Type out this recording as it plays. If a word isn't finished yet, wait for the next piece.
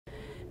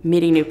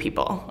Meeting new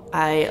people.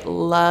 I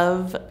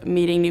love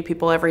meeting new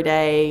people every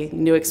day,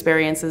 new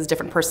experiences,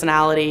 different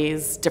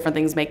personalities, different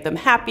things make them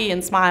happy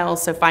and smile,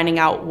 so finding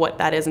out what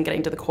that is and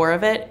getting to the core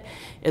of it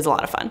is a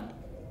lot of fun.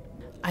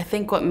 I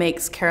think what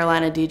makes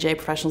Carolina DJ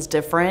professionals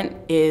different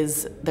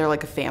is they're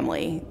like a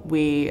family.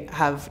 We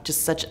have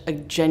just such a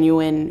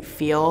genuine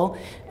feel,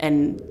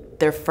 and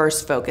their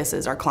first focus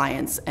is our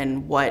clients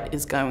and what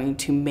is going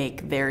to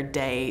make their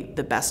day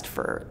the best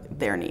for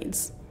their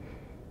needs.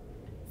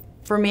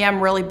 For me,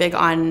 I'm really big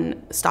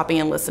on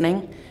stopping and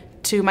listening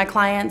to my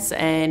clients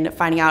and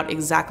finding out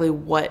exactly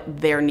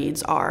what their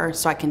needs are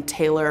so I can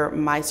tailor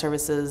my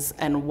services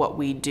and what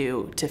we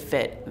do to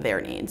fit their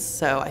needs.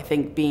 So I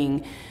think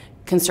being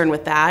concerned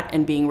with that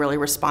and being really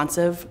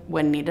responsive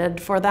when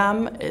needed for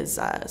them is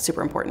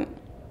super important.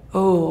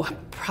 Oh,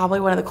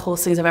 probably one of the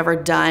coolest things I've ever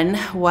done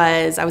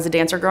was I was a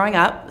dancer growing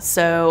up.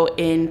 So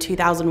in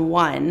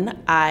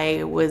 2001,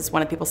 I was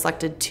one of the people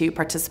selected to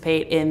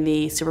participate in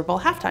the Super Bowl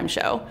halftime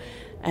show.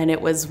 And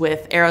it was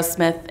with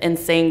Aerosmith,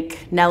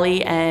 NSYNC,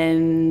 Nelly,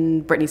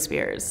 and Britney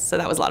Spears. So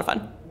that was a lot of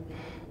fun.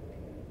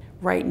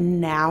 Right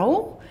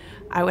now,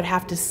 I would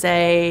have to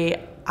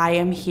say I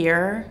Am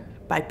Here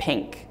by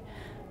Pink.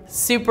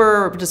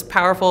 Super just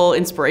powerful,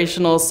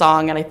 inspirational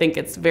song, and I think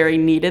it's very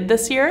needed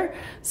this year.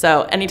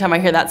 So anytime I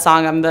hear that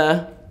song, I'm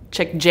the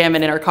chick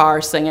jamming in her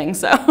car singing,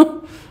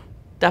 so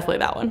definitely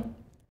that one.